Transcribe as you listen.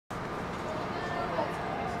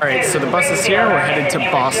Alright, so the bus is here. We're headed to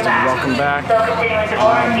Boston. Welcome back.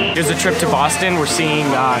 Here's a trip to Boston. We're seeing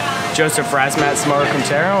Joseph Razmat, Samara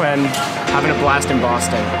Quintero, and having a blast in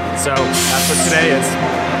Boston. So that's what today is.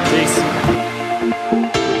 Peace.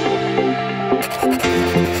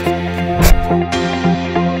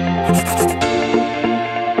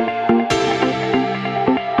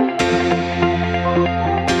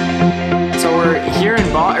 So we're here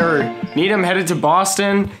in Needham, headed to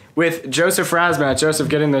Boston with Joseph Razmat. Joseph,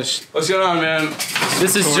 get in this. What's going on, man?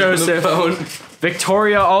 This is Joseph.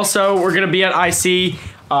 Victoria also. We're gonna be at IC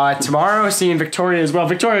tomorrow, seeing Victoria as well.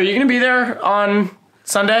 Victoria, are you gonna be there on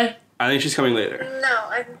Sunday? I think she's coming later.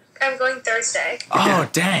 No, I'm going Thursday. Oh,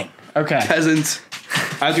 dang. Okay. Peasant.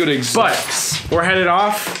 I have to go to execs. But we're headed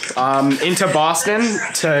off into Boston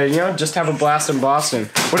to, just have a blast in Boston.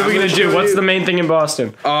 What are we gonna do? What's the main thing in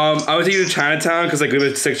Boston? I would take you to Chinatown because we have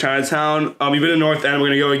a sick Chinatown. You've been to North End. We're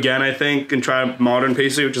gonna go again, I think, and try modern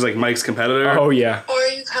pastry, which is like Mike's competitor. Oh yeah. Or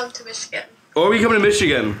you come to Michigan. Or we come to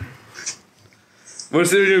Michigan.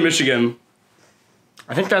 What's there to do in Michigan?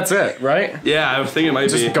 I think that's it, right? Yeah, I was thinking it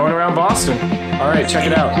might be. Just going around Boston. All right, check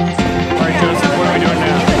it out. All right, Joseph, what are we doing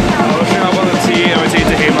now? We're gonna hop on the T and we're taking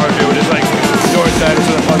to Haymarket, which is like north side of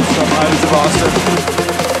the fun stuff islands of Boston.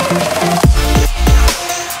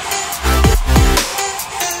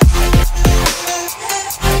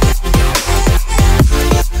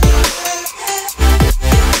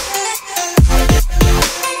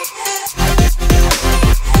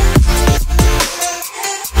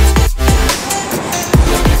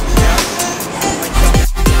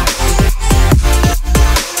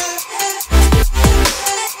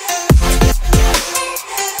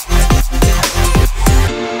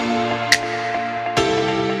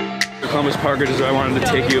 Parker is where I wanted to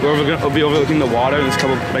take you. We'll be overlooking the water and there's a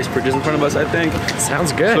couple of nice bridges in front of us, I think.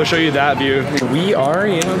 Sounds good. So I'll show you that view. We are,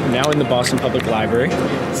 now in the Boston Public Library.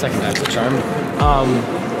 Second time's a charm.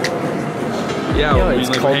 Yeah,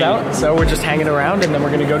 it's cold out, so we're just hanging around and then we're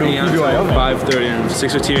gonna go to BYO. 5:30 and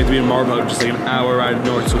 6:15 we have to be in Marble, just like an hour ride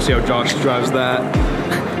north, so we'll see how Josh drives that.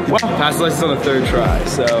 Well, passed the license on the 3rd try,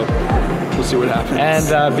 so we'll see what happens.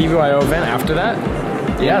 And BYO event after that.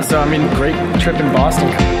 Yeah, so great trip in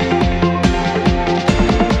Boston.